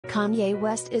Kanye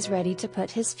West is ready to put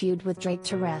his feud with Drake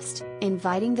to rest,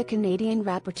 inviting the Canadian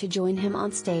rapper to join him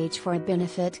on stage for a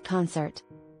benefit concert.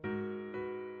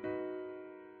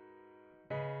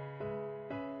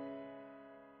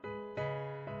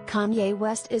 Kanye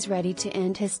West is ready to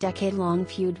end his decade-long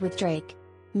feud with Drake.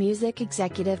 Music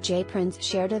executive J. Prince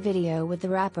shared a video with the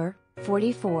rapper,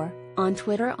 44, on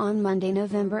Twitter on Monday,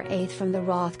 November 8 from the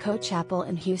Rothko Chapel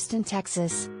in Houston,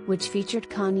 Texas, which featured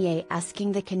Kanye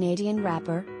asking the Canadian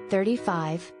rapper,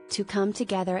 35, to come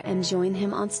together and join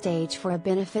him on stage for a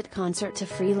benefit concert to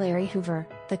free Larry Hoover,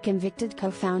 the convicted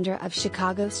co-founder of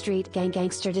Chicago street gang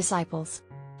Gangster Disciples.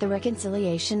 The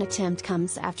reconciliation attempt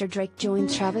comes after Drake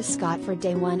joined Travis Scott for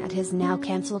Day One at his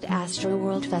now-cancelled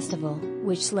Astroworld Festival,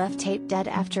 which left Tate dead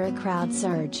after a crowd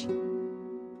surge.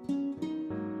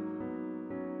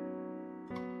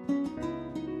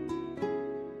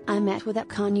 "I met with that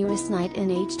Kanye's night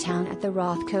in H-Town at the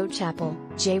Rothko Chapel,"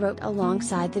 Jay wrote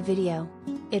alongside the video.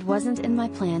 "It wasn't in my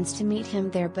plans to meet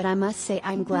him there, but I must say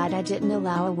I'm glad I didn't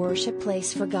allow a worship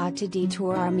place for God to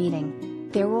detour our meeting.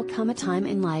 There will come a time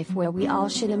in life where we all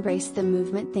should embrace the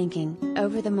movement thinking,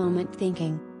 over the moment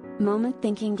thinking. Moment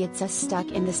thinking gets us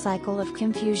stuck in the cycle of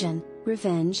confusion,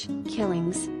 revenge,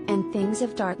 killings, and things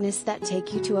of darkness that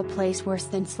take you to a place worse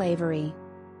than slavery."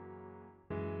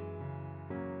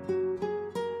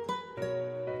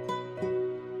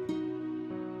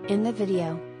 In the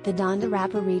video, the Donda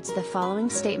rapper reads the following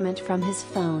statement from his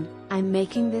phone: "I'm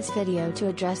making this video to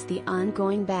address the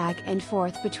ongoing back and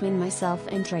forth between myself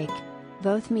and Drake.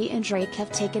 Both me and Drake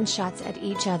have taken shots at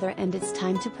each other and it's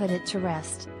time to put it to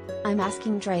rest. I'm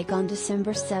asking Drake on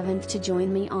December 7th to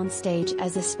join me on stage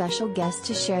as a special guest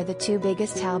to share the two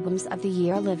biggest albums of the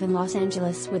year, Live in Los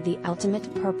Angeles, with the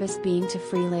ultimate purpose being to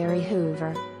free Larry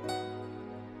Hoover."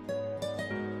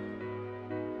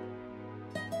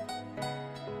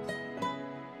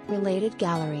 Related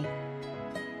gallery.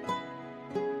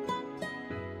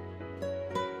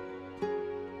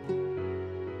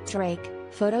 Drake,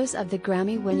 photos of the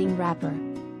Grammy-winning rapper.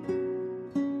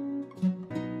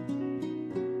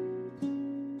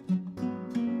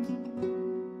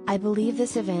 "I believe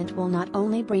this event will not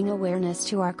only bring awareness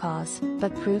to our cause,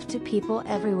 but prove to people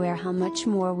everywhere how much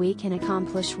more we can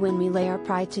accomplish when we lay our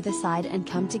pride to the side and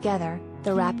come together,"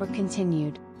 the rapper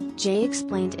continued. Jay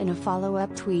explained in a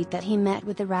follow-up tweet that he met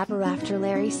with the rapper after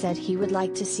Larry said he would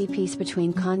like to see peace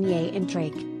between Kanye and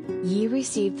Drake. "Ye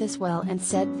received this well and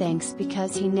said thanks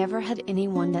because he never had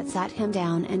anyone that sat him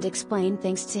down and explained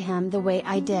things to him the way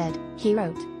I did," he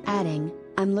wrote, adding,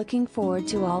 "I'm looking forward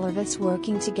to all of us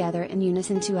working together in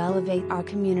unison to elevate our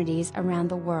communities around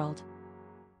the world."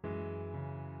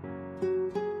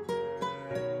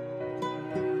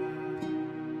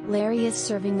 Larry is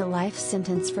serving a life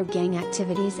sentence for gang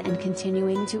activities and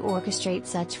continuing to orchestrate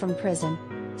such from prison.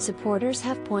 Supporters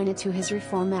have pointed to his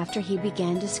reform after he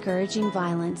began discouraging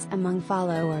violence among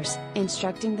followers,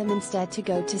 instructing them instead to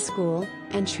go to school,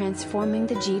 and transforming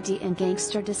the GD and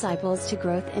Gangster Disciples to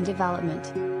growth and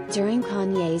development. During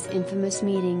Kanye's infamous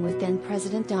meeting with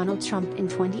then-President Donald Trump in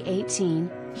 2018,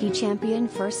 he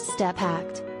championed First Step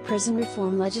Act, prison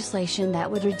reform legislation that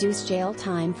would reduce jail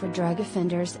time for drug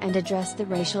offenders and address the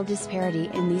racial disparity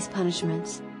in these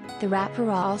punishments. The rapper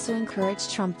also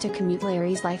encouraged Trump to commute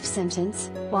Larry's life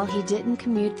sentence. While he didn't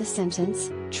commute the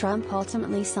sentence, Trump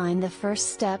ultimately signed the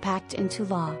First Step Act into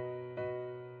law.